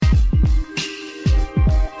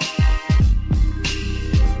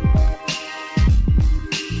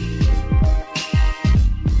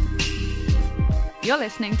You're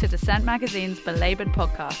listening to Dissent Magazine's Belabored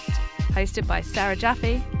podcast, hosted by Sarah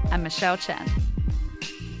Jaffe and Michelle Chen.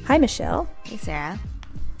 Hi, Michelle. Hey, Sarah.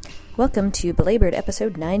 Welcome to Belabored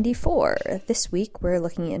episode 94. This week, we're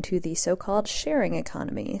looking into the so-called sharing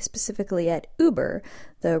economy, specifically at Uber,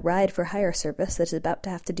 the ride-for-hire service that is about to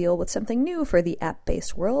have to deal with something new for the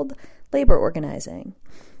app-based world, labor organizing.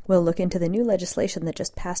 We'll look into the new legislation that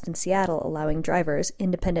just passed in Seattle allowing drivers,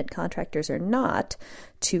 independent contractors or not,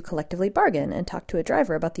 to collectively bargain and talk to a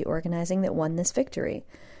driver about the organizing that won this victory.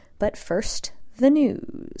 But first, the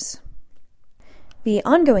news. The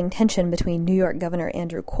ongoing tension between New York Governor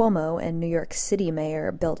Andrew Cuomo and New York City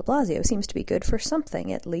Mayor Bill de Blasio seems to be good for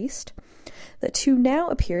something, at least. The two now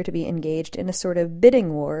appear to be engaged in a sort of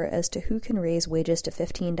bidding war as to who can raise wages to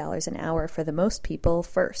 $15 an hour for the most people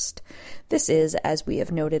first. This is, as we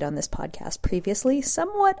have noted on this podcast previously,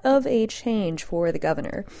 somewhat of a change for the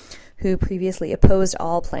governor, who previously opposed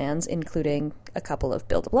all plans, including a couple of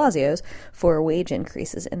Bill de Blasio's, for wage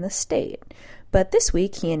increases in the state. But this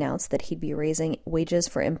week, he announced that he'd be raising wages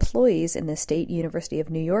for employees in the State University of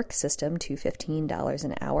New York system to $15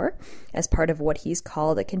 an hour as part of what he's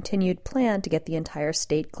called a continued plan to get the entire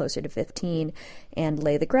state closer to $15 and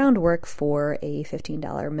lay the groundwork for a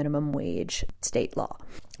 $15 minimum wage state law.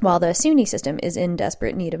 While the SUNY system is in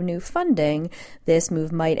desperate need of new funding, this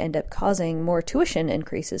move might end up causing more tuition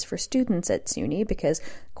increases for students at SUNY because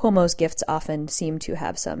Cuomo's gifts often seem to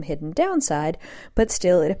have some hidden downside, but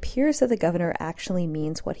still it appears that the governor actually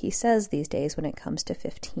means what he says these days when it comes to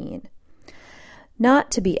 15.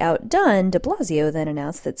 Not to be outdone, de Blasio then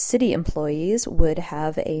announced that city employees would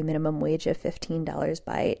have a minimum wage of $15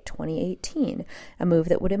 by 2018, a move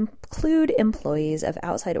that would include employees of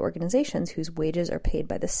outside organizations whose wages are paid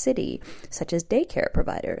by the city, such as daycare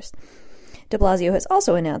providers. De Blasio has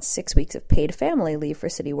also announced 6 weeks of paid family leave for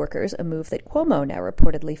city workers, a move that Cuomo now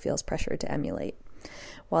reportedly feels pressure to emulate.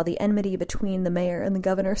 While the enmity between the mayor and the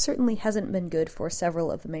governor certainly hasn't been good for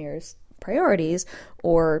several of the mayor's priorities,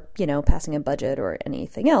 or, passing a budget or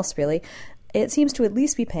anything else, really, it seems to at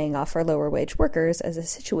least be paying off for lower wage workers, as the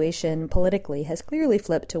situation politically has clearly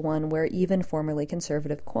flipped to one where even formerly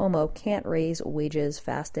conservative Cuomo can't raise wages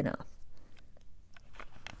fast enough.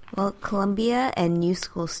 Well, Columbia and New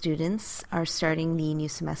School students are starting the new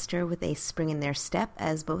semester with a spring in their step,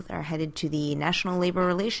 as both are headed to the National Labor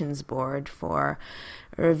Relations Board for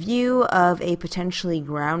a review of a potentially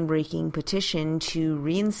groundbreaking petition to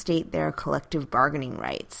reinstate their collective bargaining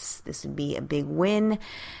rights. This would be a big win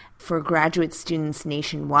for graduate students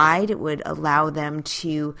nationwide. It would allow them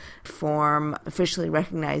to form officially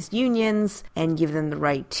recognized unions and give them the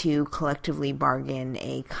right to collectively bargain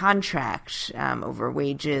a contract over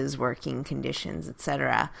wages, working conditions,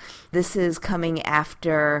 etc. This is coming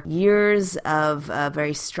after years of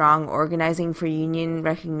very strong organizing for union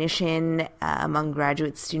recognition among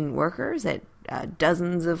graduate student workers at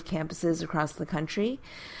dozens of campuses across the country.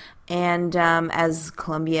 And as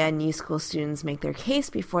Columbia and New School students make their case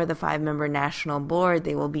before the 5-member national board,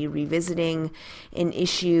 they will be revisiting an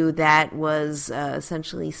issue that was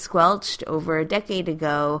essentially squelched over a decade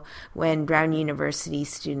ago when Brown University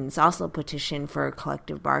students also petitioned for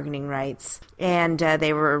collective bargaining rights, and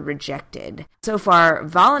they were rejected. So far,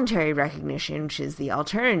 voluntary recognition, which is the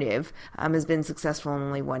alternative, has been successful in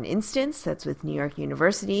only one instance. That's with New York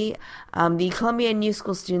University. The Columbia and New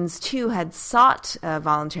School students, too, had sought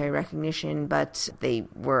voluntary recognition, but they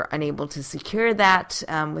were unable to secure that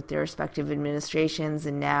with their respective administrations,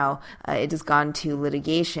 and now it has gone to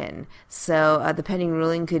litigation. So the pending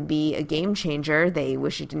ruling could be a game changer. They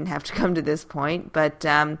wish it didn't have to come to this point, but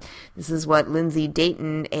this is what Lindsay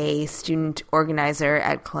Dayton, a student organizer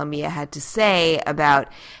at Columbia, had to say about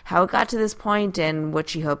how it got to this point and what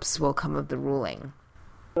she hopes will come of the ruling.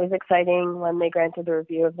 It was exciting when they granted the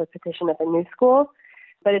review of the petition at the New School.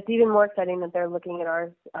 But it's even more exciting that they're looking at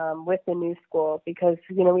ours with the New School because,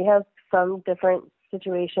 we have some different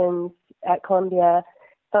situations at Columbia.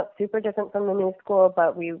 It's not super different from the New School,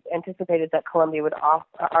 but we anticipated that Columbia would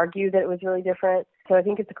argue that it was really different. So I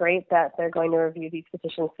think it's great that they're going to review these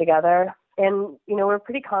petitions together. And, we're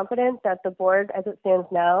pretty confident that the board, as it stands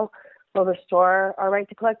now, will restore our right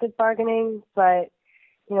to collective bargaining. But,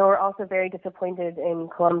 we're also very disappointed in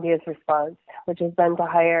Columbia's response, which has been to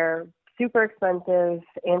hire super expensive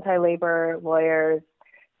anti-labor lawyers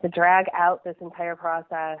to drag out this entire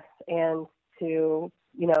process and to,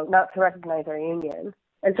 not to recognize our union.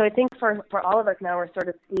 And so I think for all of us now, we're sort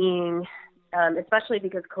of seeing, especially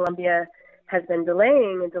because Columbia has been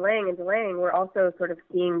delaying, we're also sort of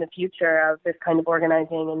seeing the future of this kind of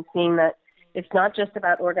organizing and seeing that it's not just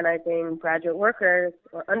about organizing graduate workers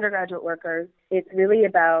or undergraduate workers. It's really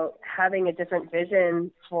about having a different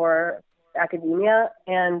vision for academia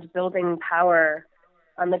and building power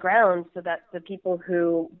on the ground so that the people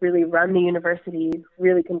who really run the university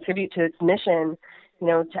really contribute to its mission,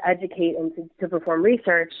 to educate and to perform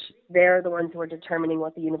research. They're the ones who are determining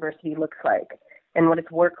what the university looks like and what its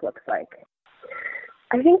work looks like.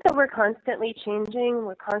 I think that we're constantly changing,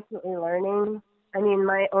 we're constantly learning. I mean,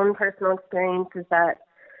 my own personal experience is that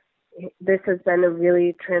this has been a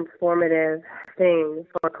really transformative thing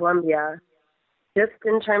for Columbia. Just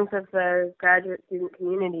in terms of the graduate student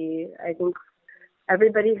community, I think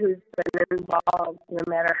everybody who's been involved, no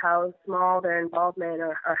matter how small their involvement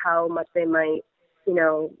or how much they might,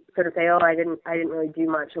 sort of say, oh, I didn't really do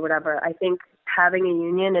much or whatever. I think having a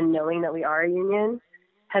union and knowing that we are a union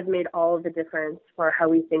has made all of the difference for how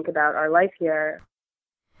we think about our life here.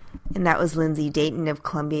 And that was Lindsay Dayton of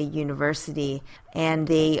Columbia University. And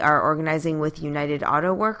they are organizing with United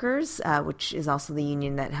Auto Workers, which is also the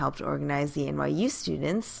union that helped organize the NYU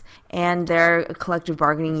students. And their collective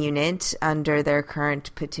bargaining unit under their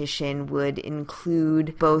current petition would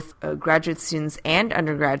include both graduate students and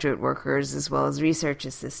undergraduate workers, as well as research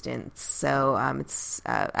assistants. So it's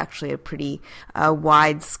actually a pretty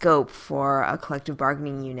wide scope for a collective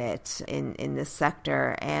bargaining unit in this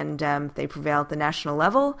sector. And if they prevail at the national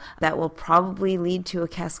level, that will probably lead to a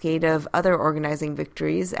cascade of other organizing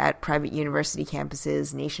victories at private university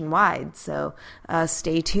campuses nationwide. So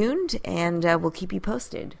stay tuned, and we'll keep you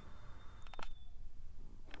posted.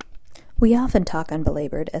 We often talk on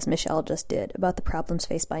Belabored, as Michelle just did, about the problems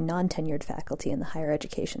faced by non-tenured faculty in the higher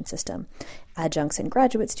education system, adjuncts and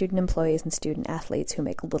graduate student employees and student athletes who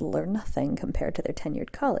make little or nothing compared to their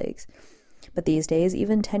tenured colleagues. But these days,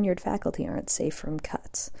 even tenured faculty aren't safe from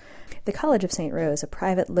cuts. The College of St. Rose, a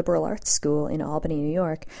private liberal arts school in Albany, New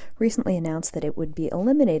York, recently announced that it would be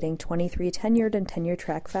eliminating 23 tenured and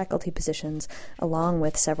tenure-track faculty positions, along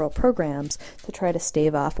with several programs, to try to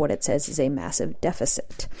stave off what it says is a massive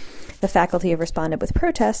deficit. The faculty have responded with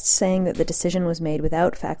protests, saying that the decision was made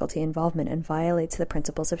without faculty involvement and violates the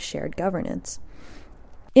principles of shared governance.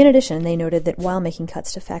 In addition, they noted that while making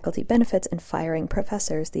cuts to faculty benefits and firing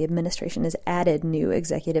professors, the administration has added new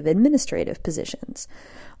executive administrative positions.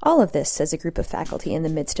 All of this, says a group of faculty in the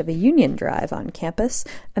midst of a union drive on campus,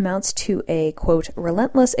 amounts to a, quote,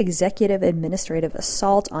 relentless executive administrative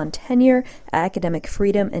assault on tenure, academic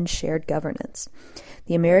freedom, and shared governance.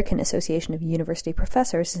 The American Association of University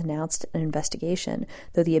Professors has announced an investigation,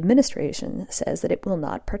 though the administration says that it will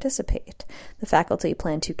not participate. The faculty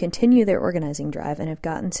plan to continue their organizing drive and have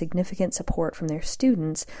gotten significant support from their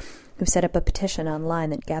students, who set up a petition online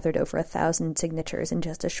that gathered over 1,000 signatures in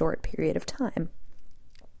just a short period of time.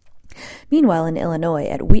 Meanwhile, in Illinois,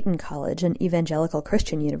 at Wheaton College, an evangelical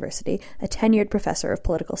Christian university, a tenured professor of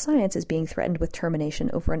political science is being threatened with termination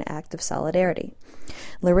over an act of solidarity.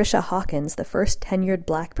 Larisha Hawkins, the first tenured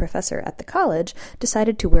black professor at the college,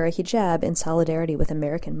 decided to wear a hijab in solidarity with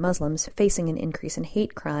American Muslims facing an increase in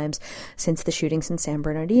hate crimes since the shootings in San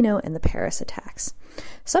Bernardino and the Paris attacks.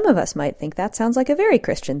 Some of us might think that sounds like a very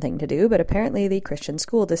Christian thing to do, but apparently the Christian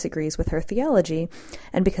school disagrees with her theology,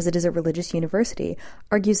 and because it is a religious university,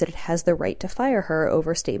 argues that it has the right to fire her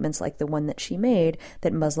over statements like the one that she made,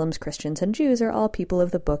 that Muslims, Christians, and Jews are all people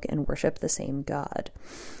of the book and worship the same God.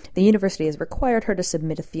 The university has required her to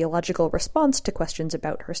submit a theological response to questions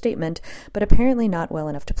about her statement, but apparently not well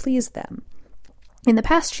enough to please them. In the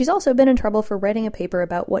past, she's also been in trouble for writing a paper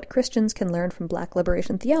about what Christians can learn from Black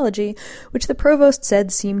liberation theology, which the provost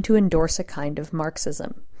said seemed to endorse a kind of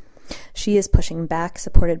Marxism. She is pushing back,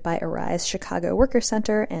 supported by Arise Chicago Worker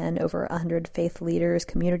Center and over 100 faith leaders,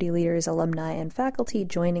 community leaders, alumni, and faculty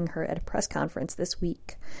joining her at a press conference this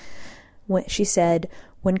week. She said,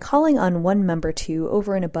 "When calling on one member to,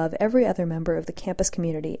 over and above every other member of the campus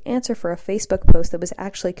community, answer for a Facebook post that was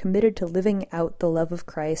actually committed to living out the love of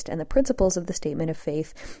Christ and the principles of the statement of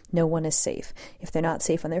faith, no one is safe. If they're not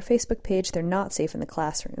safe on their Facebook page, they're not safe in the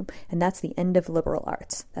classroom. And that's the end of liberal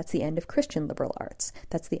arts. That's the end of Christian liberal arts.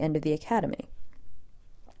 That's the end of the academy."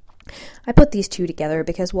 I put these two together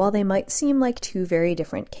because while they might seem like two very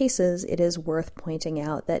different cases, it is worth pointing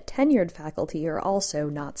out that tenured faculty are also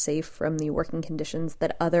not safe from the working conditions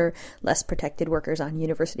that other, less protected workers on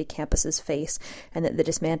university campuses face, and that the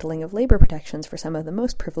dismantling of labor protections for some of the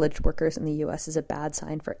most privileged workers in the U.S. is a bad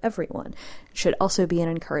sign for everyone. It should also be an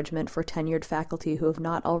encouragement for tenured faculty who have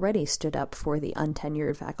not already stood up for the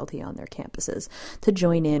untenured faculty on their campuses to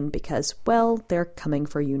join in because, well, they're coming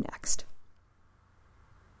for you next.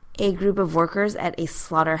 A group of workers at a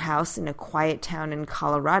slaughterhouse in a quiet town in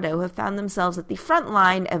Colorado have found themselves at the front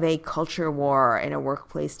line of a culture war in a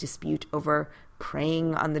workplace dispute over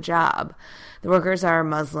praying on the job. The workers are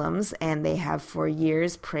Muslims, and they have for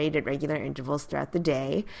years prayed at regular intervals throughout the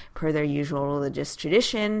day, per their usual religious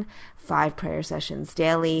tradition, 5 prayer sessions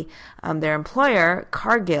daily. Their employer,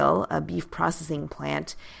 Cargill, a beef processing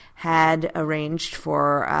plant, had arranged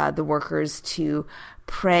for the workers to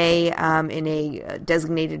pray in a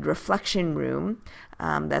designated reflection room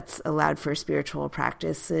that's allowed for spiritual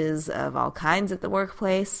practices of all kinds at the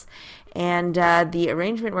workplace. And the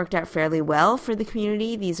arrangement worked out fairly well for the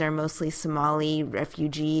community. These are mostly Somali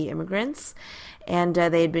refugee immigrants. And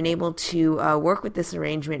they had been able to work with this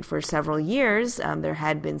arrangement for several years. There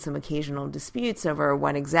had been some occasional disputes over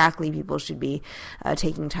when exactly people should be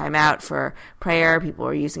taking time out for prayer. People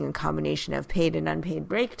were using a combination of paid and unpaid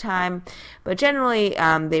break time. But generally,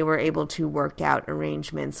 they were able to work out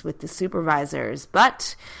arrangements with the supervisors.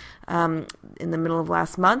 But in the middle of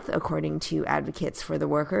last month, according to advocates for the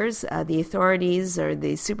workers, the authorities or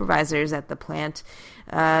the supervisors at the plant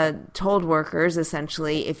told workers,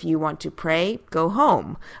 essentially, if you want to pray, go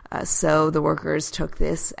home. So the workers took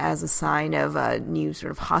this as a sign of a new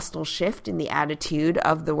sort of hostile shift in the attitude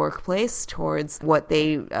of the workplace towards what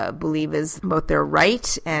they believe is both their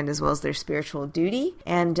right and as well as their spiritual duty.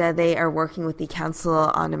 And they are working with the Council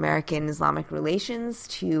on American Islamic Relations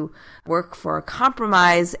to work for a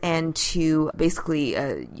compromise and to basically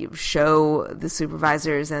show the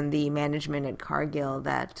supervisors and the management at Cargill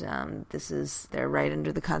that this is their right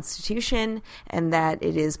under the Constitution and that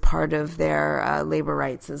it is part of their labor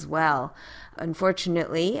rights as well.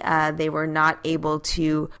 Unfortunately, they were not able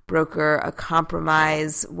to broker a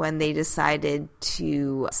compromise when they decided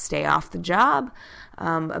to stay off the job.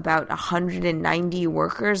 About 190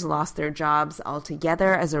 workers lost their jobs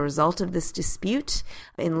altogether as a result of this dispute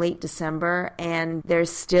in late December, and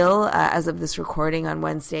there's still, as of this recording on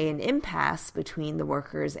Wednesday, an impasse between the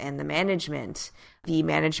workers and the management. The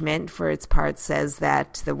management, for its part, says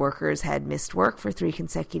that the workers had missed work for 3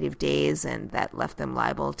 consecutive days, and that left them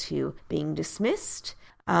liable to being dismissed.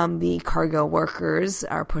 The Cargill workers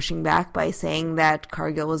are pushing back by saying that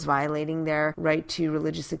Cargill was violating their right to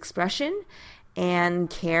religious expression. And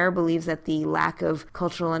CARE believes that the lack of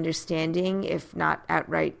cultural understanding, if not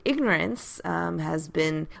outright ignorance, has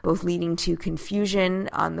been both leading to confusion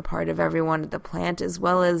on the part of everyone at the plant, as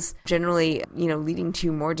well as generally, leading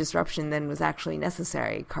to more disruption than was actually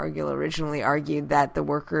necessary. Cargill originally argued that the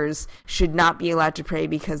workers should not be allowed to pray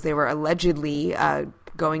because they were allegedly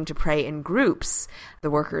going to pray in groups.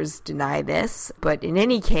 The workers deny this, but in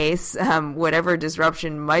any case, whatever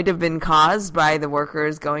disruption might have been caused by the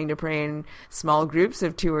workers going to pray in small groups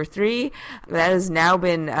of 2 or 3, that has now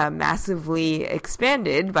been massively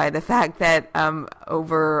expanded by the fact that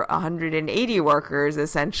over 180 workers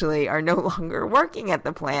essentially are no longer working at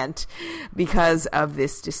the plant because of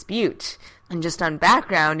this dispute. And just on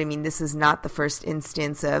background, this is not the first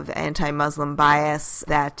instance of anti-Muslim bias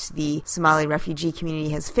that the Somali refugee community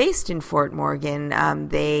has faced in Fort Morgan.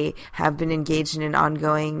 They have been engaged in an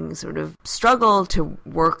ongoing sort of struggle to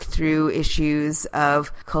work through issues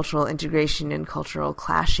of cultural integration and cultural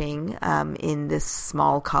clashing in this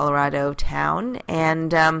small Colorado town.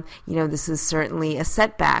 And, this is certainly a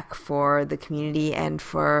setback for the community and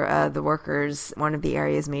for the workers, one of the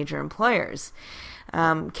area's major employers.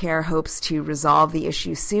 CARE hopes to resolve the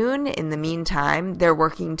issue soon. In the meantime, they're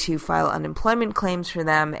working to file unemployment claims for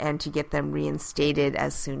them and to get them reinstated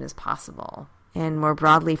as soon as possible. And more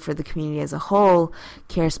broadly for the community as a whole,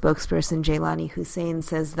 CARE spokesperson Jaylani Hussein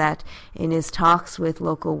says that in his talks with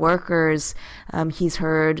local workers, he's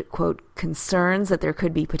heard, quote, concerns that there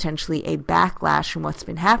could be potentially a backlash from what's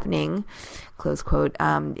been happening, close quote,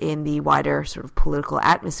 in the wider sort of political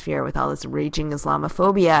atmosphere with all this raging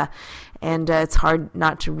Islamophobia. And it's hard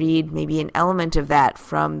not to read maybe an element of that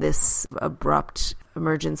from this abrupt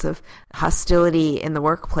emergence of hostility in the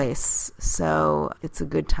workplace. So it's a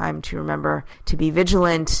good time to remember to be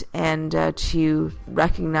vigilant and to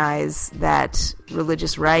recognize that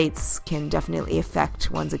religious rights can definitely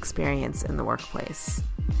affect one's experience in the workplace.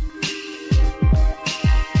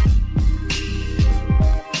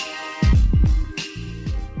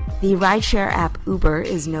 The rideshare app Uber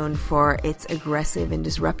is known for its aggressive and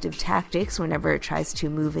disruptive tactics whenever it tries to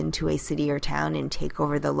move into a city or town and take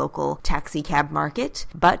over the local taxi cab market.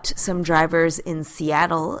 But some drivers in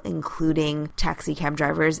Seattle, including taxi cab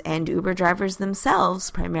drivers and Uber drivers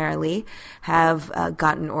themselves primarily, have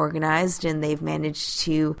gotten organized, and they've managed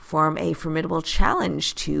to form a formidable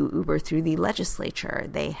challenge to Uber through the legislature.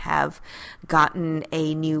 They have gotten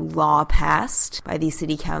a new law passed by the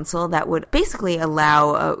city council that would basically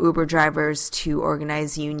allow Uber drivers to to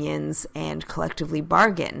organize unions and collectively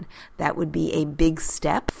bargain. That would be a big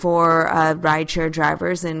step for rideshare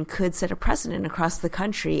drivers and could set a precedent across the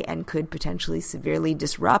country and could potentially severely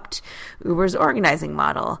disrupt Uber's organizing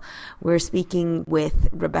model. We're speaking with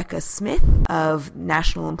Rebecca Smith of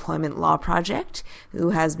National Employment Law Project, who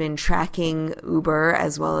has been tracking Uber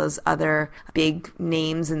as well as other big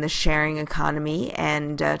names in the sharing economy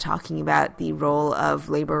and talking about the role of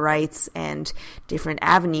labor rights and different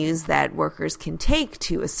avenues that workers can take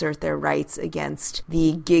to assert their rights against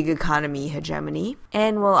the gig economy hegemony.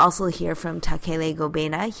 And we'll also hear from Takele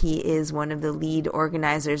Gobena. He is one of the lead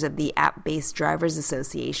organizers of the App-Based Drivers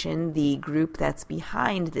Association, the group that's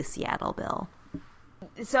behind the Seattle bill.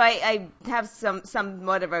 So I have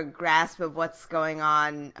somewhat of a grasp of what's going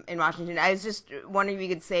on in Washington. I was just wondering if you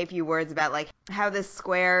could say a few words about like how this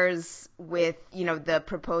squares with, the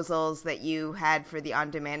proposals that you had for the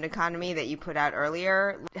on-demand economy that you put out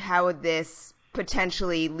earlier. How would this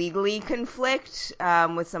potentially legally conflict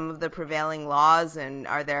with some of the prevailing laws, and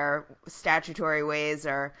are there statutory ways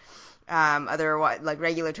or other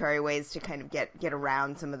regulatory ways to kind of get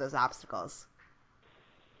around some of those obstacles?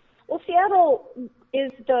 Well, Seattle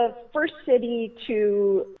is the first city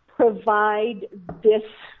to provide this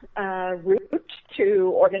route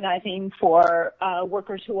to organizing for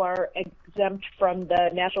workers who are exempt from the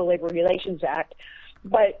National Labor Relations Act,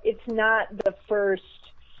 but it's not the first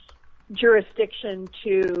jurisdiction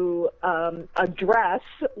to address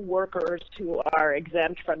workers who are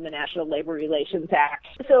exempt from the National Labor Relations Act.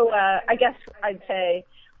 So I guess I'd say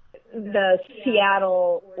the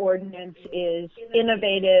Seattle ordinance is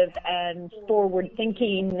innovative and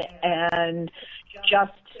forward-thinking and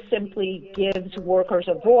just simply gives workers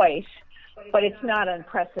a voice, but it's not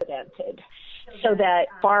unprecedented. So that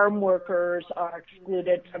farm workers are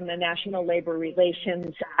excluded from the National Labor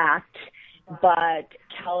Relations Act, but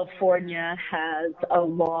California has a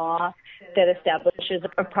law that establishes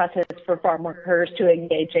a process for farm workers to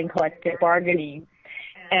engage in collective bargaining.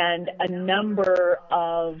 And a number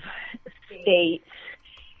of states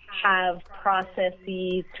have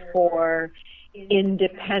processes for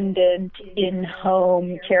independent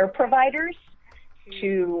in-home care providers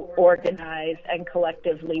to organize and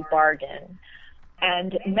collectively bargain.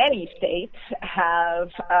 And many states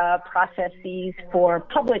have processes for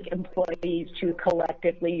public employees to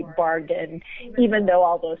collectively bargain, even though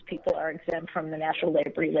all those people are exempt from the National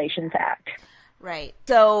Labor Relations Act. Right.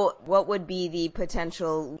 So what would be the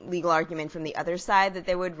potential legal argument from the other side that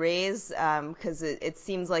they would raise? Because it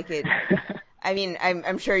seems like it, I mean,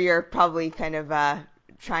 I'm sure you're probably kind of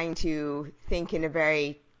trying to think in a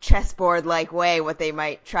very chessboard-like way what they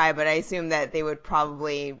might try, but I assume that they would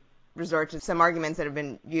probably resort to some arguments that have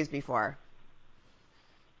been used before.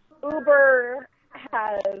 Uber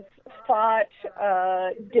has fought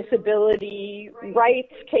disability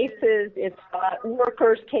rights cases, it's fought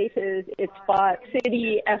workers' cases, it's fought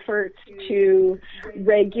city efforts to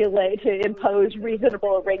regulate, to impose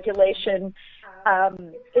reasonable regulation.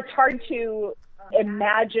 It's hard to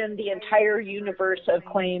imagine the entire universe of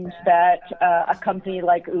claims that a company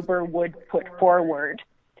like Uber would put forward.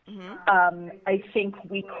 Mm-hmm. I think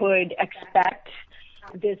we could expect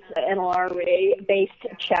this NLRA-based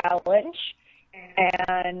challenge.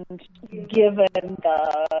 And given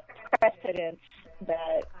the precedents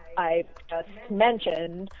that I've just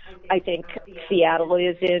mentioned, I think Seattle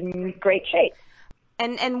is in great shape.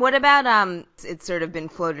 And what about, it's sort of been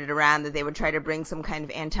floated around that they would try to bring some kind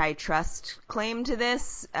of antitrust claim to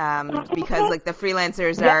this, because like the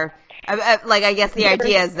freelancers are, I guess the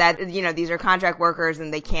idea is that, these are contract workers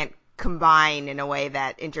and they can't combine in a way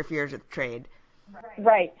that interferes with trade.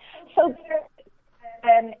 Right. So there's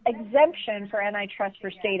an exemption for antitrust for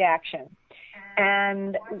state action.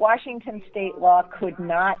 And Washington state law could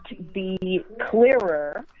not be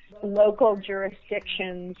clearer. Local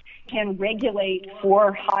jurisdictions can regulate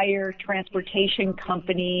for-hire transportation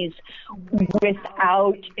companies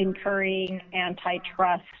without incurring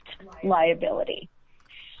antitrust liability.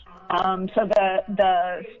 So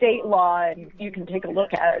the state law, and you can take a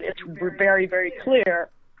look at it, it's very, very clear,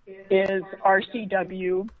 is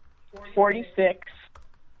RCW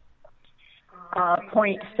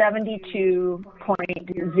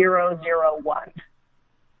 46.72.001.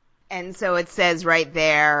 And so it says right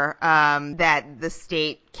there that the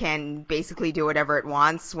state can basically do whatever it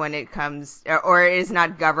wants when it comes, or it is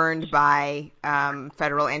not governed by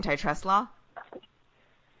federal antitrust law?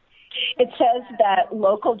 It says that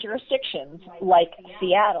local jurisdictions like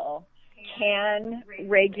Seattle can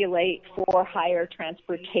regulate for-hire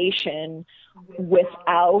transportation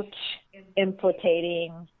without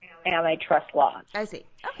implicating antitrust laws. I see.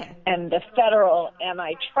 Okay. And the federal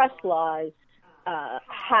antitrust laws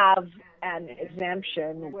have an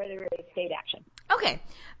exemption where there is state action. Okay.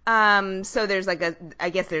 So there's I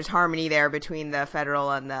guess there's harmony there between the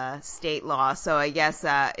federal and the state law. So I guess,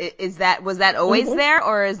 was that always there,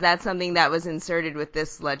 or is that something that was inserted with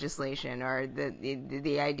this legislation, or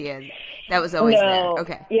the idea that was always there?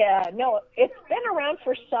 Okay. Yeah, no, it's been around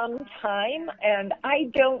for some time, and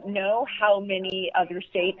I don't know how many other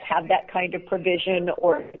states have that kind of provision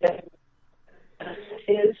or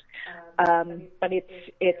is, but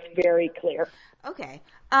it's very clear. Okay.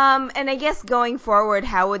 And I guess going forward,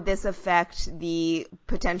 how would this affect the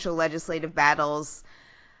potential legislative battles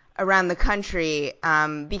around the country?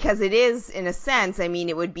 Because it is, in a sense, I mean,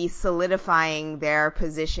 it would be solidifying their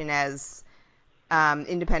position as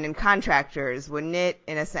independent contractors, wouldn't it?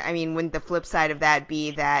 In a sense, I mean, wouldn't the flip side of that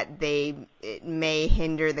be that it may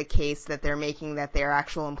hinder the case that they're making that they're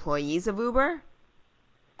actual employees of Uber?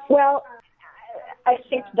 Well, I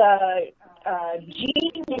think the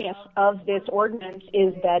genius of this ordinance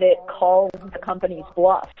is that it calls the company's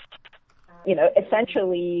bluff. You know,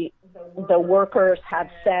 essentially, the workers have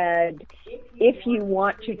said, if you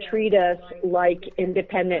want to treat us like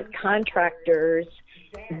independent contractors,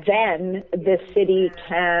 then the city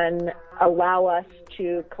can allow us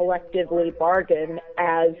to collectively bargain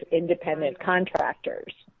as independent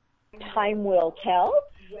contractors. Time will tell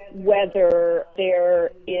whether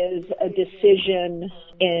there is a decision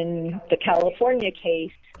in the California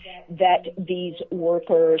case that these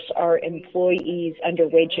workers are employees under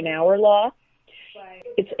wage and hour law.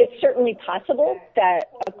 It's certainly possible that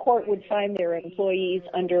a court would find they're employees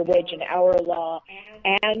under wage and hour law,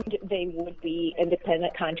 and they would be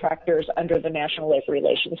independent contractors under the National Labor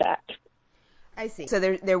Relations Act. I see. So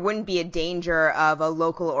there wouldn't be a danger of a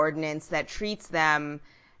local ordinance that treats them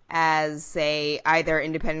as, say, either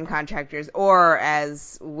independent contractors or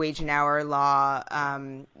as wage and hour law,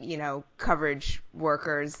 coverage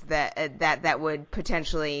workers that would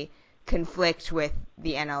potentially conflict with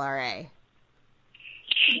the NLRA.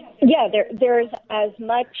 Yeah, there's as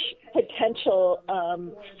much potential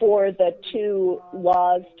for the two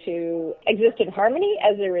laws to exist in harmony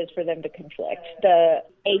as there is for them to conflict. The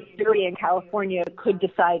Eighth Jury in California could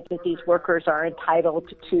decide that these workers are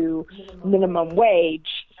entitled to minimum wage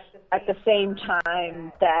at the same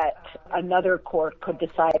time that another court could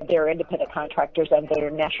decide they're independent contractors under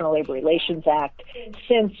the National Labor Relations Act,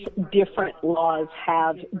 since different laws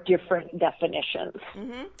have different definitions.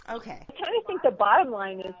 Mm-hmm. Okay. I kind of think the bottom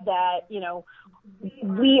line is that,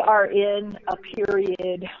 we are in a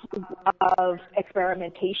period of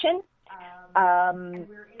experimentation, and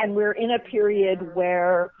we're in a period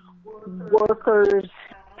where workers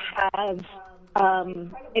have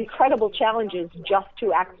incredible challenges just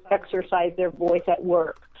to exercise their voice at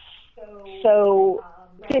work. So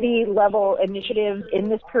city-level initiatives in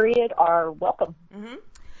this period are welcome. Mm-hmm.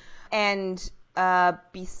 And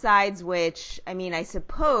besides which, I mean, I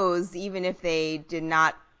suppose even if they did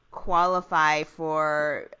not qualify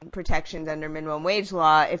for protections under minimum wage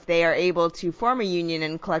law, if they are able to form a union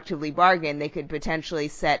and collectively bargain, they could potentially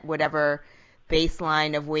set whatever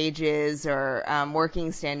baseline of wages or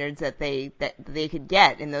working standards that they could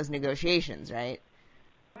get in those negotiations, right?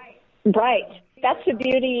 Right. That's the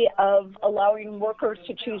beauty of allowing workers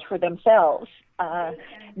to choose for themselves.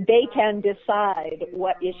 They can decide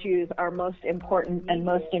what issues are most important and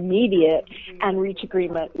most immediate and reach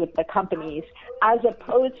agreement with the companies, as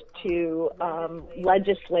opposed to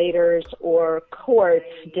legislators or courts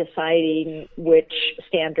deciding which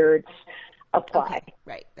standards apply. Okay.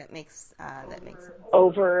 Right. That makes sense.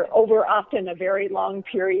 Over often a very long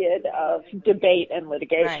period of debate and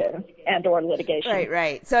litigation or litigation.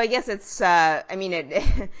 Right. So I guess it's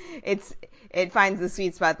it finds the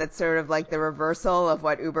sweet spot that's sort of like the reversal of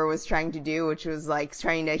what Uber was trying to do, which was like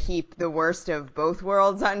trying to heap the worst of both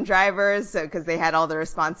worlds on drivers, because they had all the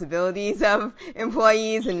responsibilities of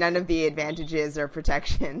employees and none of the advantages or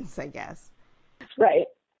protections, I guess. Right.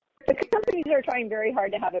 The companies are trying very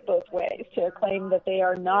hard to have it both ways, to claim that they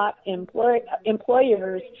are not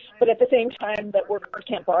employers, but at the same time that workers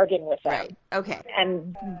can't bargain with them. Right. Okay.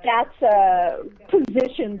 And that's a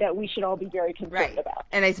position that we should all be very concerned about.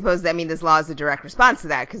 And I suppose, this law is a direct response to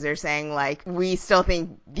that, because they're saying, like, we still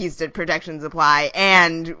think these protections apply,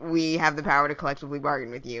 and we have the power to collectively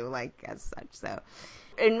bargain with you, like, as such. So,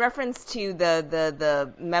 in reference to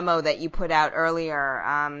the memo that you put out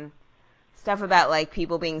earlier, stuff about like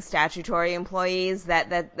people being statutory employees,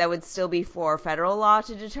 that would still be for federal law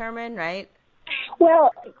to determine, right? Well,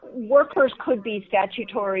 workers could be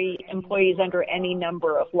statutory employees under any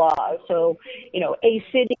number of laws. So, a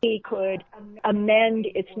city could amend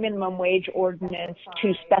its minimum wage ordinance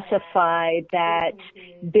to specify that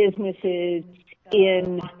businesses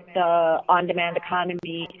in the on-demand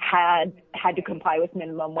economy had to comply with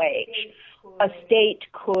minimum wage. A state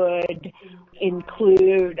could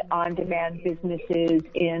include on-demand businesses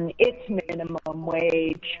in its minimum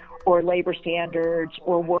wage or labor standards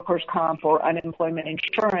or workers' comp or unemployment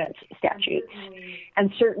insurance statutes.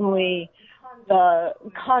 And certainly the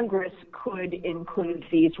Congress could include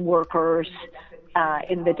these workers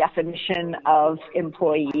in the definition of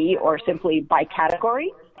employee or simply by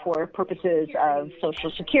category for purposes of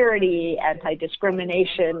Social Security,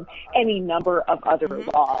 anti-discrimination, any number of other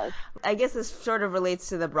laws. I guess this sort of relates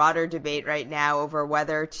to the broader debate right now over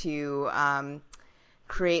whether to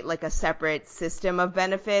create like a separate system of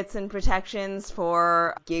benefits and protections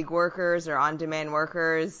for gig workers or on-demand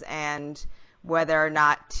workers, and whether or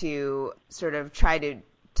not to sort of try to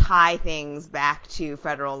tie things back to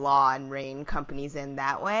federal law and rein companies in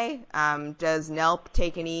that way. Does NELP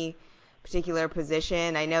take any particular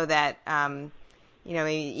position? I know that,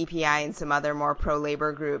 maybe EPI and some other more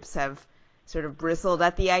pro-labor groups have sort of bristled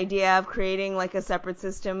at the idea of creating like a separate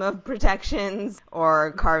system of protections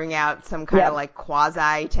or carving out some kind of like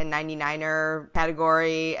quasi 1099er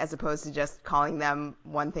category as opposed to just calling them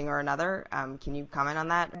one thing or another. Can you comment on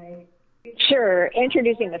that? Sure.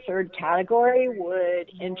 Introducing a third category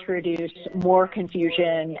would introduce more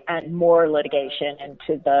confusion and more litigation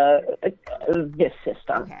into this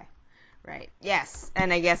system. Okay. Right. Yes.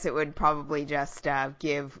 And I guess it would probably just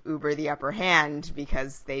give Uber the upper hand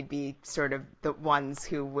because they'd be sort of the ones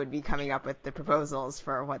who would be coming up with the proposals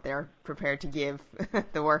for what they're prepared to give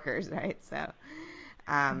the workers, right? So,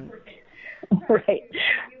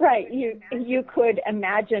 Right. You could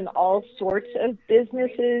imagine all sorts of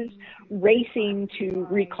businesses racing to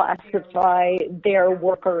reclassify their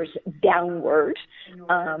workers downward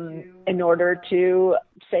in order to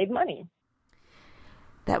save money.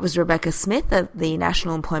 That was Rebecca Smith of the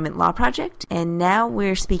National Employment Law Project. And now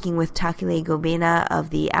we're speaking with Takile Gobena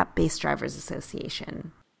of the App-Based Drivers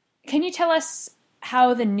Association. Can you tell us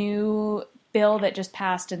how the new bill that just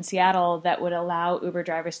passed in Seattle that would allow Uber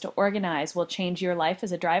drivers to organize will change your life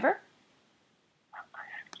as a driver?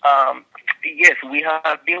 Yes, we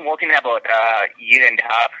have been working about a year and a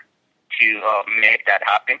half to make that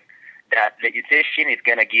happen. That legislation is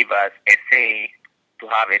going to give us a say, to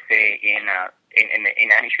have a say in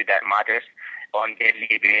an issue that matters on a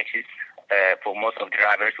daily basis for most of the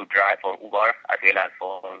drivers who drive for Uber as well as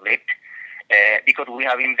for Lyft. Because we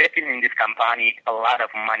have invested in this company a lot of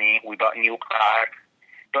money, we bought new cars,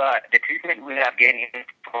 but the treatment we are getting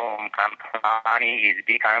from company is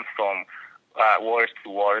become from worst to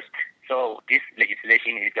worst. So this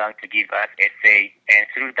legislation is going to give us a say, and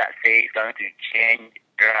through that say, it's going to change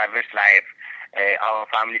drivers' life, our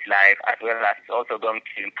family's life, as well as it's also going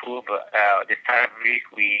to improve the service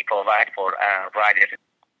we provide for riders.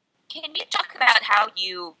 Can you talk about how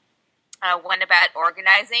you went about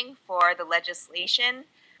organizing for the legislation,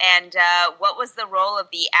 and what was the role of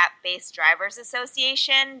the App-Based Drivers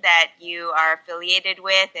Association that you are affiliated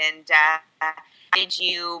with, and did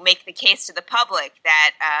you make the case to the public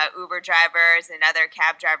that Uber drivers and other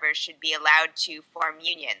cab drivers should be allowed to form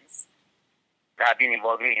unions? I've been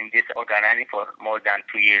involved in this organizing for more than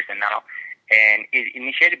 2 years now, and it's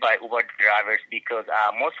initiated by Uber drivers because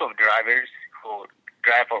most of drivers who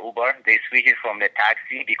drive for Uber, they switch it from the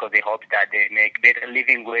taxi because they hope that they make better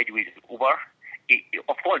living wage with Uber.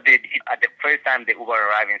 Of course, they did at the first time the Uber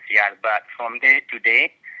arrived in Seattle, but from day to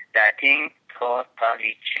day, the thing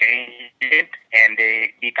totally changed, and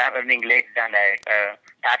they become earning less than the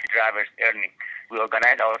taxi drivers earning. We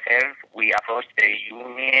organized ourselves, we approached the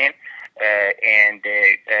union, and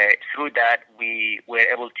through that, we were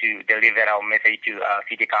able to deliver our message to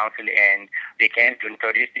city council, and they came to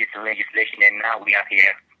introduce this legislation, and now we are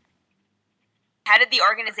here. How did the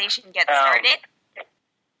organization get started?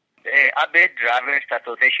 The App-Based Drivers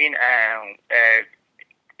Association,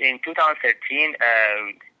 in 2013,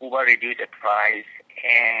 Uber reduced the price,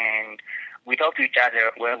 and we talked to each other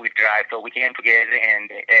when we drive, so we came together and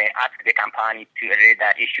asked the company to raise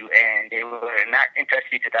that issue, and they were not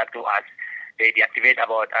interested to talk to us. They deactivated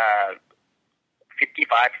about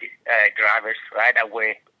 55 drivers right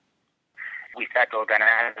away. We started to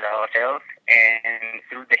organize ourselves, and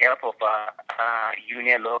through the help of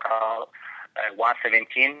Union Local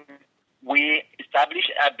 117, we established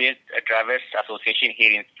a App-Based Drivers Association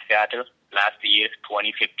here in Seattle last year,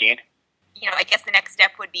 2015. I guess the next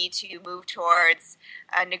step would be to move towards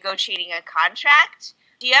negotiating a contract.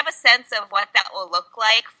 Do you have a sense of what that will look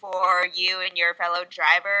like for you and your fellow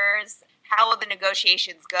drivers? How will the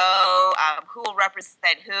negotiations go? Who will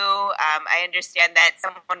represent who? I understand that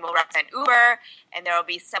someone will represent Uber, and there will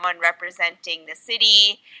be someone representing the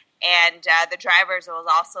city. and the drivers will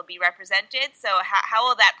also be represented. So how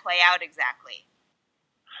will that play out exactly?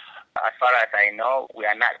 As far as I know, we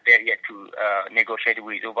are not there yet to negotiate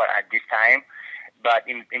with Uber at this time. But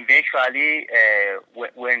eventually,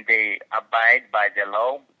 when they abide by the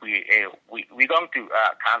law, we're going to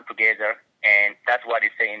come together, and that's what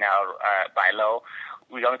is saying in our bylaw.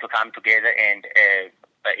 We're going to come together and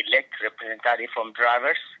elect representatives from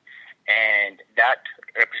drivers, and that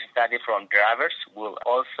representative from drivers will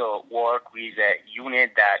also work with a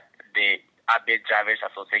union that the Abbott Drivers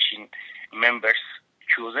Association members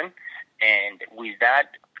chosen, and with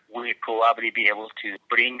that, we'll probably be able to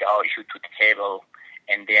bring our issue to the table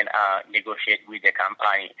and then negotiate with the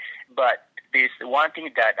company. But there's one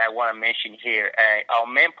thing that I want to mention here. Our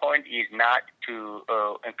main point is not to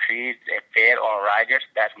increase the fare on riders.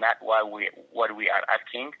 That's not what we are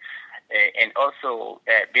asking. And also,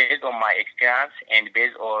 based on my experience and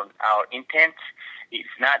based on our intent, it's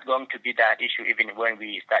not going to be that issue even when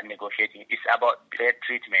we start negotiating. It's about fair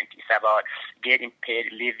treatment. It's about getting paid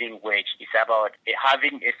living wage. It's about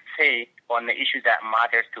having a say on the issue that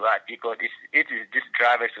matters to us, because it is these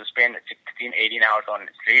drivers who spend 16, 18 hours on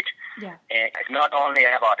the street. Yeah. And it's not only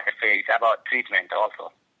about the fare, it's about treatment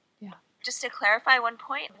also. Just to clarify one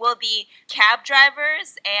point, will the cab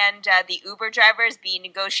drivers and the Uber drivers be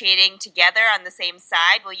negotiating together on the same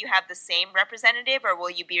side? Will you have the same representative, or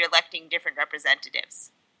will you be electing different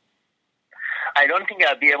representatives? I don't think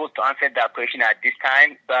I'll be able to answer that question at this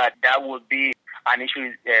time, but that will be an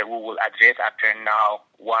issue we will address after now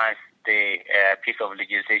once the piece of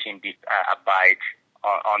legislation abides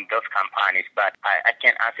on those companies. But I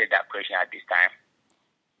can't answer that question at this time.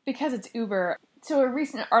 Because it's Uber. So a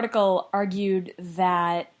recent article argued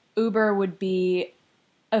that Uber would be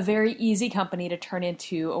a very easy company to turn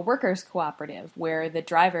into a workers' cooperative, where the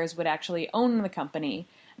drivers would actually own the company,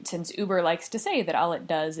 since Uber likes to say that all it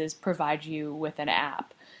does is provide you with an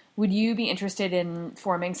app. Would you be interested in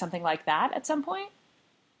forming something like that at some point?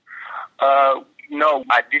 No,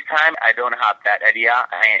 at this time I don't have that idea.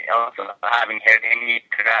 I also haven't heard any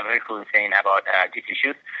driver who's saying about these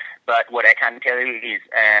issues. But what I can tell you is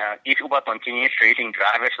if Uber continues treating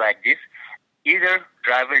drivers like this, either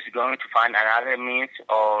driver is going to find another means,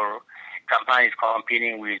 or companies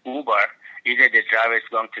competing with Uber, either the driver is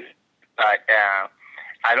going to. But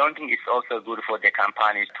I don't think it's also good for the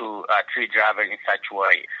companies to treat drivers in such a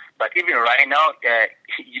way. But even right now,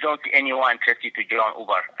 you don't see anyone interested to join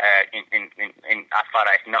Uber in as far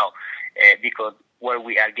as now, because what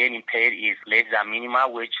we are getting paid is less than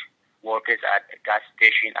minimum wage. Workers at a gas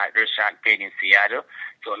station, at restaurant paid in Seattle,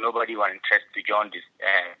 so nobody was interested to join this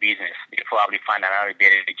business. They probably find another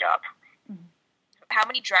better job. How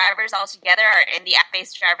many drivers altogether are in the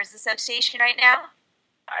App-Based Drivers Association right now?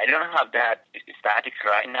 I don't have that statistics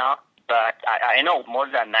right now, but I know more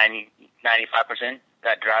than 95%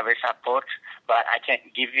 that drivers support, but I can't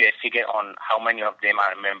give you a figure on how many of them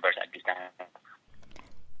are members at this time.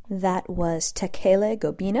 That was Tekele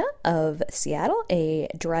Gobina of Seattle, a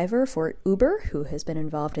driver for Uber who has been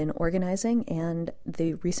involved in organizing and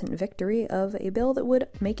the recent victory of a bill that would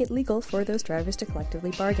make it legal for those drivers to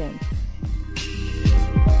collectively bargain.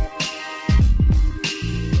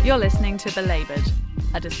 You're listening to Belabored,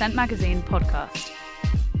 a Dissent Magazine podcast.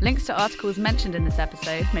 Links to articles mentioned in this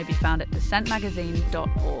episode may be found at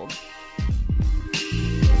dissentmagazine.org.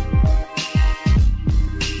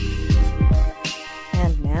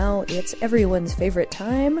 And now it's everyone's favorite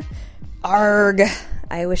time. Arg!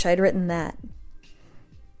 I wish I'd written that.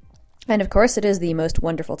 And of course, it is the most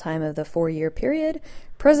wonderful time of the 4-year period,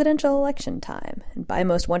 presidential election time. And by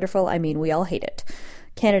most wonderful, I mean we all hate it.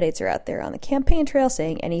 Candidates are out there on the campaign trail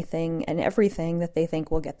saying anything and everything that they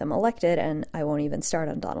think will get them elected, and I won't even start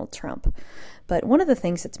on Donald Trump. But one of the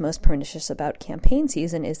things that's most pernicious about campaign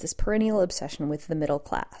season is this perennial obsession with the middle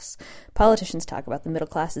class. Politicians talk about the middle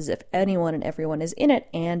class as if anyone and everyone is in it,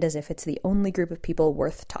 and as if it's the only group of people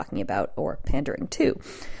worth talking about or pandering to.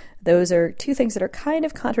 Those are two things that are kind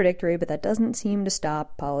of contradictory, but that doesn't seem to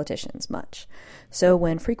stop politicians much. So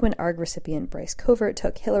when frequent ARG recipient Bryce Covert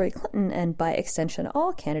took Hillary Clinton, and by extension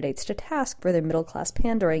all candidates, to task for their middle-class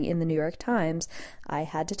pandering in the New York Times, I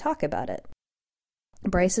had to talk about it.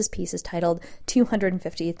 Bryce's piece is titled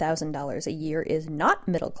 $250,000 a year is not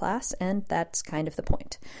middle class, and that's kind of the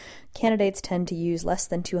point. Candidates tend to use less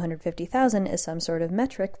than $250,000 as some sort of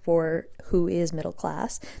metric for who is middle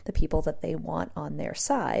class, the people that they want on their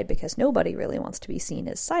side, because nobody really wants to be seen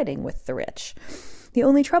as siding with the rich. The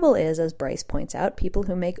only trouble is, as Bryce points out, people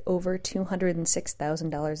who make over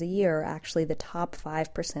 $206,000 a year are actually the top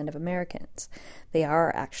 5% of Americans. They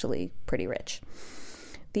are actually pretty rich.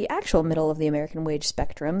 The actual middle of the American wage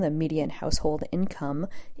spectrum, the median household income,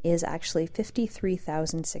 is actually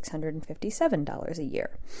 $53,657 a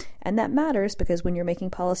year. And that matters because when you're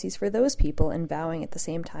making policies for those people and vowing at the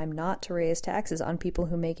same time not to raise taxes on people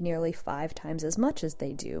who make nearly 5 times as much as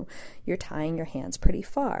they do, you're tying your hands pretty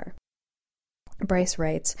far. Bryce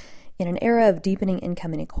writes, in an era of deepening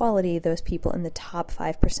income inequality, those people in the top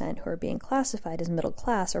 5% who are being classified as middle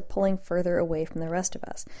class are pulling further away from the rest of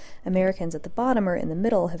us. Americans at the bottom or in the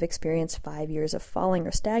middle have experienced 5 years of falling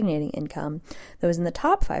or stagnating income. Those in the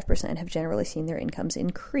top 5% have generally seen their incomes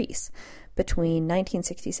increase. Between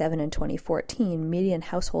 1967 and 2014, median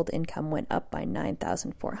household income went up by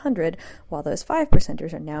 $9,400, while those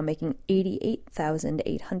 5%ers are now making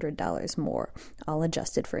 $88,800 more, all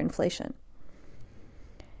adjusted for inflation.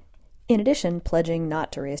 In addition, pledging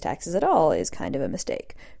not to raise taxes at all is kind of a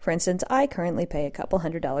mistake. For instance, I currently pay a couple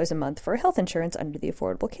 $100s a month for health insurance under the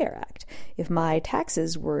Affordable Care Act. If my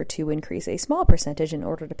taxes were to increase a small percentage in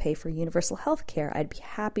order to pay for universal health care, I'd be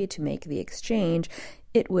happy to make the exchange.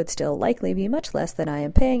 It would still likely be much less than I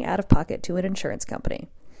am paying out of pocket to an insurance company.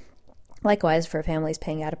 Likewise, for families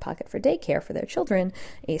paying out of pocket for daycare for their children,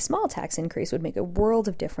 a small tax increase would make a world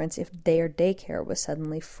of difference if their daycare was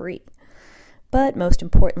suddenly free. But most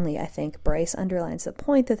importantly, I think Bryce underlines the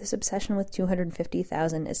point that this obsession with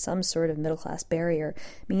 $250,000 as some sort of middle-class barrier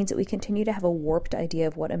means that we continue to have a warped idea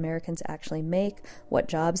of what Americans actually make, what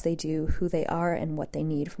jobs they do, who they are, and what they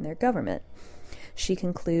need from their government. She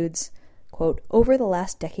concludes, quote, over the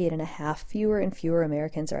last decade and a half, fewer and fewer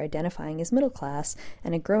Americans are identifying as middle class,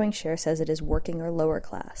 and a growing share says it is working or lower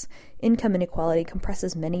class. Income inequality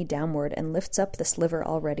compresses many downward and lifts up the sliver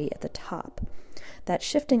already at the top. That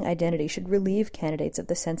shifting identity should relieve candidates of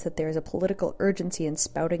the sense that there is a political urgency in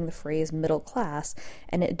spouting the phrase middle class,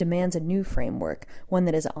 and it demands a new framework, one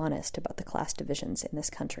that is honest about the class divisions in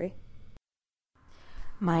this country.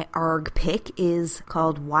 My ARG pick is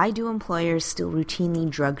called Why Do Employers Still Routinely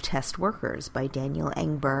Drug Test Workers by Daniel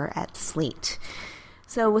Engber at Slate.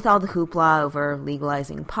 So with all the hoopla over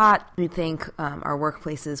legalizing pot, we'd think our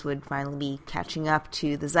workplaces would finally be catching up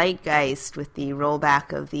to the zeitgeist with the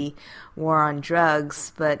rollback of the war on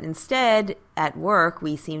drugs, but instead, at work,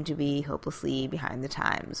 we seem to be hopelessly behind the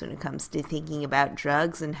times when it comes to thinking about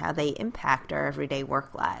drugs and how they impact our everyday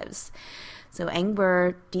work lives. So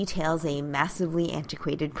Engber details a massively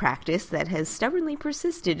antiquated practice that has stubbornly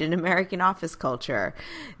persisted in American office culture,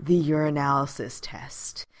 the urinalysis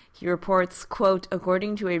test. He reports, quote,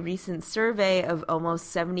 according to a recent survey of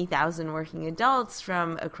almost 70,000 working adults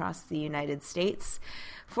from across the United States,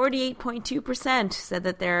 48.2% said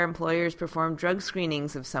that their employers performed drug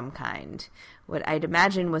screenings of some kind. What I'd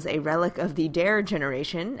imagine was a relic of the DARE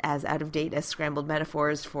generation, as out-of-date as scrambled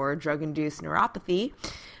metaphors for drug-induced neuropathy,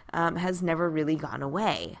 has never really gone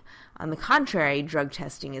away. On the contrary, drug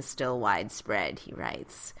testing is still widespread, he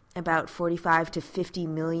writes. About 45 to 50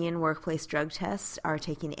 million workplace drug tests are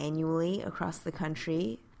taken annually across the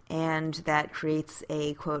country, and that creates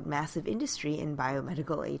a, quote, massive industry in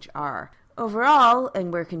biomedical HR. Overall,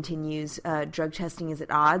 Engber continues, drug testing is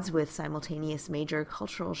at odds with simultaneous major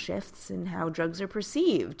cultural shifts in how drugs are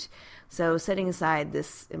perceived. So setting aside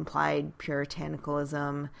this implied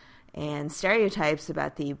puritanicalism and stereotypes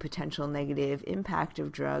about the potential negative impact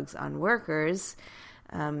of drugs on workers,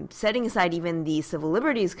 setting aside even the civil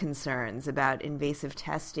liberties concerns about invasive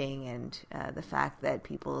testing and the fact that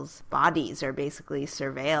people's bodies are basically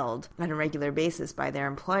surveilled on a regular basis by their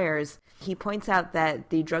employers, he points out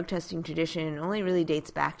that the drug testing tradition only really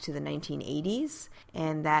dates back to the 1980s,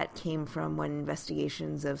 and that came from when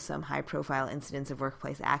investigations of some high-profile incidents of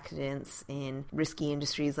workplace accidents in risky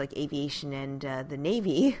industries like aviation and the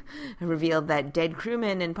Navy revealed that dead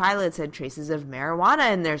crewmen and pilots had traces of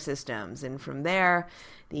marijuana in their systems, and from there,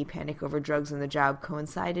 the panic over drugs on the job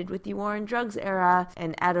coincided with the war on drugs era,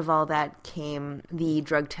 and out of all that came the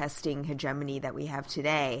drug testing hegemony that we have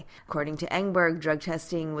today. According to Engberg, drug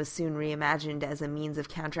testing was soon reimagined as a means of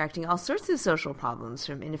counteracting all sorts of social problems,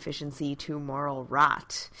 from inefficiency to moral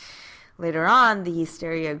rot. Later on, the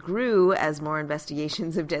hysteria grew as more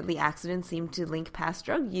investigations of deadly accidents seemed to link past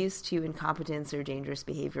drug use to incompetence or dangerous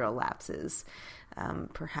behavioral lapses.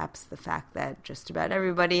 Perhaps the fact that just about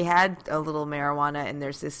everybody had a little marijuana in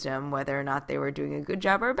their system, whether or not they were doing a good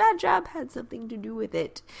job or a bad job, had something to do with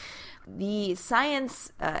it. The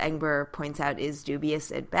science, Engber points out, is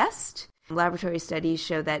dubious at best. Laboratory studies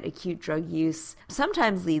show that acute drug use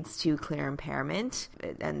sometimes leads to clear impairment,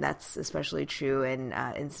 and that's especially true in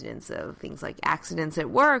incidents of things like accidents at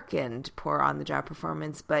work and poor on-the-job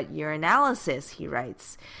performance. But urinalysis, he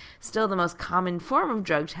writes, still the most common form of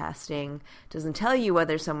drug testing, doesn't tell you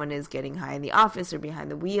whether someone is getting high in the office or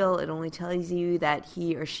behind the wheel. It only tells you that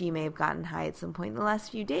he or she may have gotten high at some point in the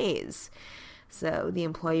last few days. So the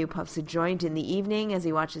employee who puffs a joint in the evening as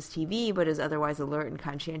he watches TV but is otherwise alert and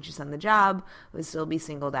conscientious on the job would still be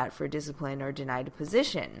singled out for discipline or denied a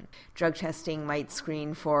position. Drug testing might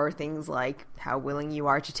screen for things like how willing you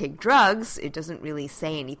are to take drugs. It doesn't really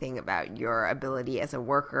say anything about your ability as a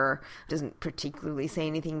worker. It doesn't particularly say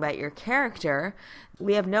anything about your character.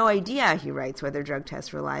 We have no idea, he writes, whether drug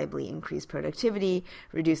tests reliably increase productivity,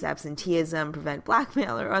 reduce absenteeism, prevent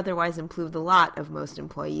blackmail, or otherwise improve the lot of most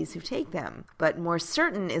employees who take them. But more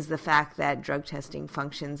certain is the fact that drug testing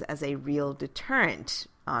functions as a real deterrent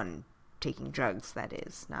on taking drugs, that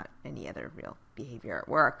is, not any other real behavior at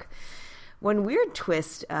work. One weird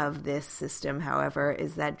twist of this system, however,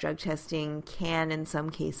 is that drug testing can in some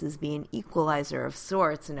cases be an equalizer of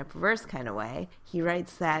sorts in a perverse kind of way. He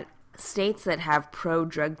writes that states that have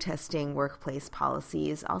pro-drug testing workplace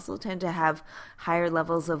policies also tend to have higher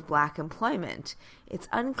levels of black employment. It's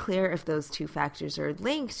unclear if those two factors are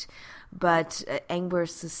linked, but Engber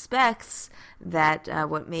suspects that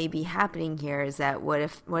what may be happening here is that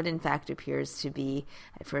what in fact appears to be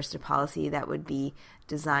at first a policy that would be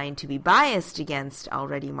designed to be biased against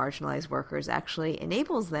already marginalized workers actually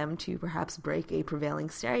enables them to perhaps break a prevailing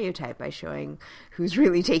stereotype by showing who's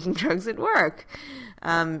really taking drugs at work.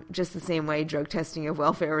 Just the same way drug testing of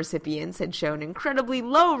welfare recipients had shown incredibly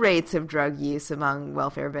low rates of drug use among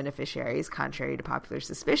welfare beneficiaries, contrary to popular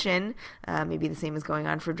suspicion. Maybe the same is going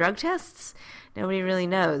on for drug tests. Nobody really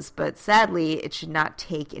knows, but sadly, it should not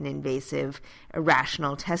take an invasive,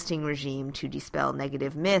 irrational testing regime to dispel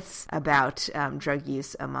negative myths about drug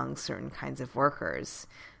use among certain kinds of workers.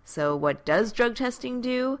 So what does drug testing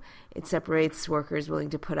do? It separates workers willing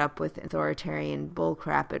to put up with authoritarian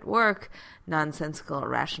bullcrap at work, nonsensical,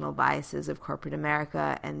 irrational biases of corporate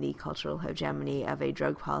America, and the cultural hegemony of a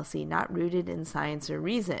drug policy not rooted in science or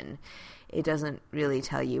reason. It doesn't really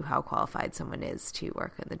tell you how qualified someone is to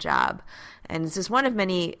work on the job. And it's just one of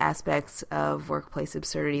many aspects of workplace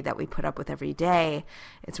absurdity that we put up with every day.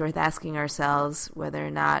 It's worth asking ourselves whether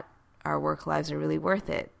or not our work lives are really worth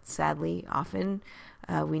it. Sadly, often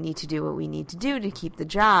we need to do what we need to do to keep the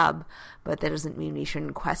job, but that doesn't mean we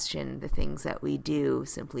shouldn't question the things that we do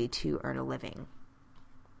simply to earn a living.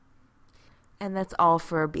 And that's all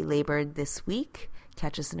for Belabored this week.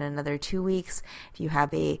 Catch us in another 2 weeks. If you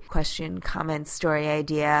have a question, comment, story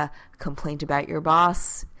idea, complaint about your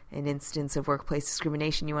boss, an instance of workplace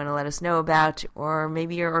discrimination you want to let us know about, or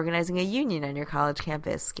maybe you're organizing a union on your college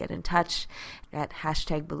campus, get in touch at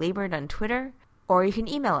 #Belabored on Twitter, or you can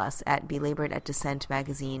email us at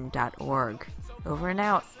belabored@dissentmagazine.org. Over and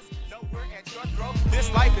out.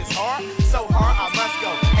 This life is hard, so hard I must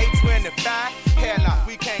go. 825, hell no,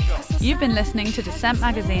 we can't go. You've been listening to Dissent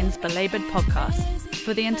Magazine's Belabored podcast.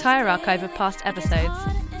 For the entire archive of past episodes,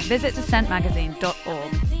 visit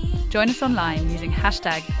dissentmagazine.org. Join us online using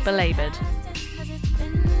 #Belabored.